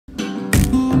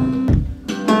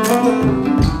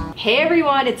Hey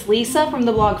everyone, it's Lisa from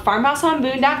the blog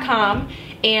farmhouseonboone.com,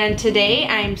 and today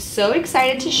I'm so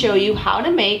excited to show you how to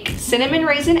make cinnamon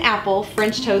raisin apple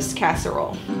French toast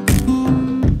casserole.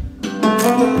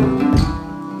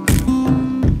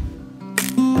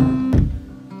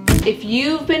 If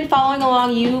you've been following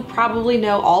along, you probably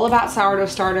know all about sourdough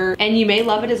starter and you may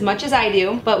love it as much as I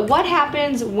do, but what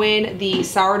happens when the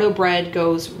sourdough bread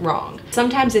goes wrong?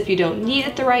 Sometimes if you don't knead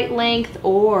it the right length,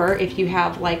 or if you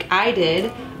have, like I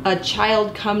did, a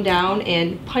child come down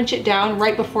and punch it down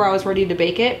right before I was ready to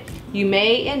bake it, you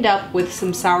may end up with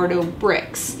some sourdough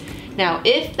bricks. Now,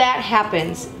 if that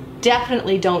happens,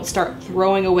 definitely don't start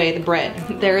throwing away the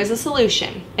bread. There is a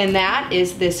solution, and that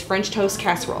is this French toast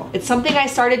casserole. It's something I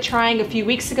started trying a few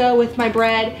weeks ago with my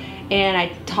bread, and I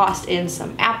tossed in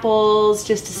some apples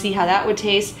just to see how that would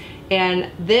taste.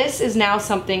 And this is now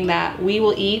something that we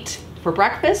will eat for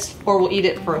breakfast, or we'll eat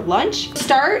it for lunch.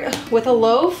 Start with a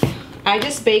loaf. I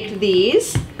just baked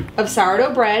these of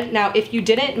sourdough bread. Now, if you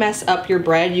didn't mess up your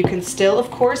bread, you can still, of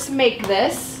course, make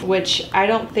this, which I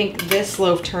don't think this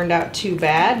loaf turned out too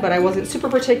bad, but I wasn't super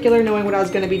particular knowing what I was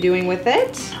gonna be doing with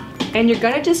it. And you're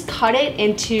gonna just cut it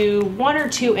into 1 or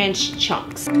 2 inch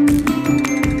chunks.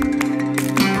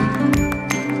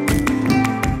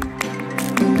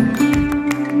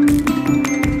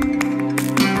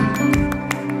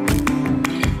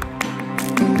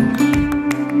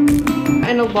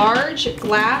 In a large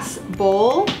glass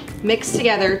bowl, mix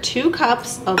together 2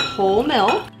 cups of whole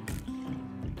milk,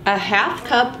 a ½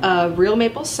 cup of real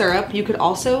maple syrup. You could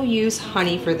also use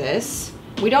honey for this.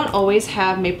 We don't always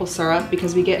have maple syrup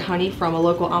because we get honey from a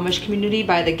local Amish community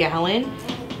by the gallon,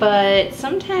 but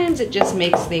sometimes it just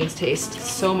makes things taste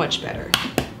so much better.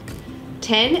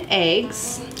 10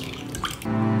 eggs.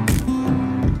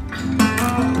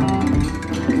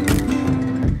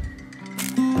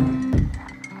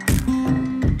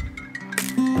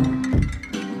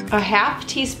 A ½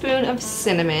 teaspoon of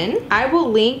cinnamon. I will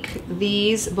link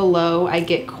these below. I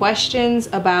get questions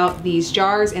about these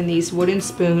jars and these wooden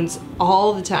spoons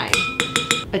all the time.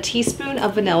 A teaspoon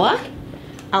of vanilla.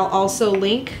 I'll also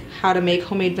link how to make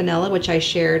homemade vanilla, which I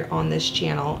shared on this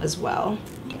channel as well.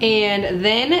 And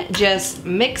then just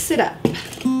mix it up.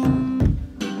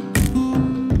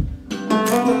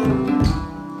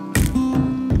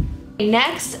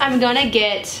 Next, I'm gonna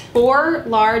get 4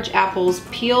 large apples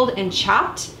peeled and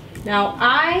chopped. Now,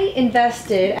 I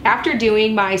invested, after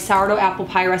doing my sourdough apple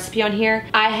pie recipe on here,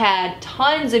 I had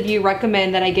tons of you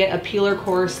recommend that I get a peeler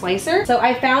core slicer. So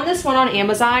I found this one on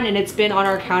Amazon and it's been on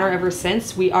our counter ever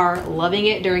since. We are loving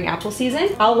it during apple season.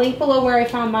 I'll link below where I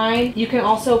found mine. You can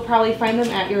also probably find them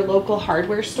at your local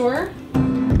hardware store.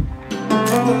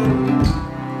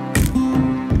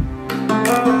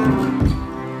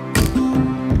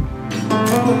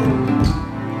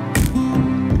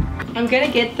 I'm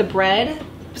gonna get the bread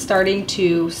starting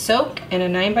to soak in a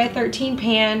 9x13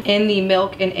 pan in the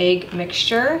milk and egg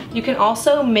mixture. You can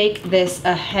also make this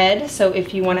ahead, so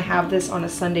if you want to have this on a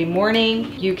Sunday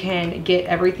morning, you can get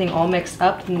everything all mixed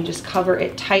up and just cover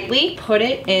it tightly. Put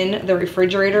it in the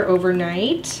refrigerator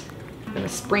overnight. I'm gonna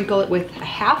sprinkle it with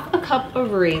 ½ cup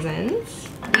of raisins.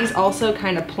 These also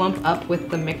kind of plump up with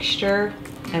the mixture,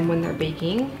 and when they're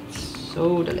baking,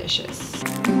 so delicious.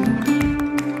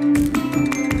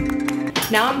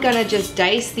 Now I'm gonna just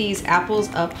dice these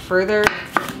apples up further.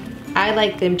 I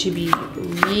like them to be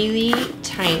really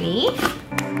tiny.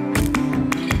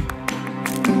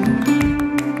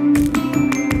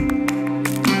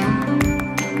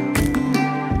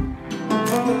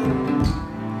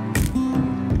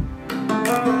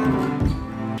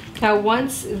 Now,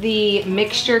 once the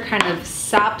mixture kind of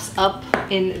sops up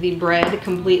in the bread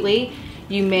completely,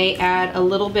 you may add a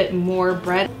little bit more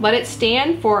bread. Let it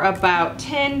stand for about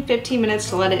 10-15 minutes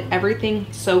to let everything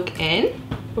soak in.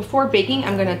 Before baking,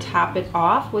 I'm gonna top it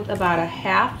off with about a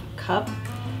 ½ cup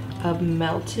of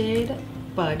melted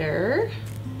butter.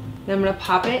 Then I'm gonna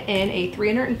pop it in a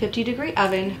 350-degree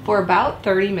oven for about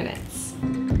 30 minutes.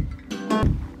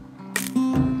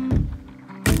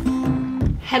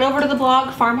 Head over to the blog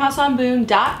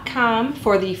farmhouseonboone.com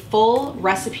for the full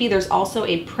recipe. There's also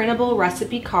a printable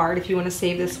recipe card if you want to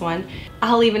save this one.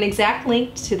 I'll leave an exact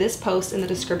link to this post in the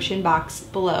description box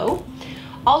below.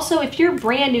 Also, if you're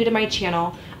brand new to my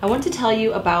channel, I want to tell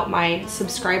you about my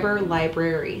subscriber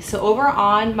library. So over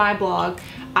on my blog,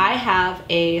 I have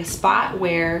a spot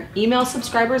where email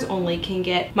subscribers only can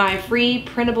get my free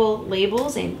printable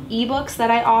labels and ebooks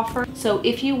that I offer. So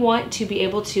if you want to be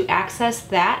able to access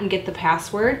that and get the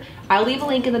password, I'll leave a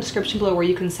link in the description below where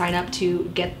you can sign up to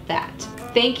get that.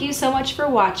 Thank you so much for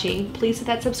watching. Please hit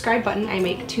that subscribe button. I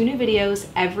make 2 new videos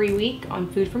every week on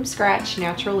food from scratch,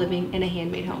 natural living, and a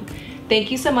handmade home. Thank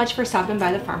you so much for stopping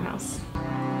by the farmhouse.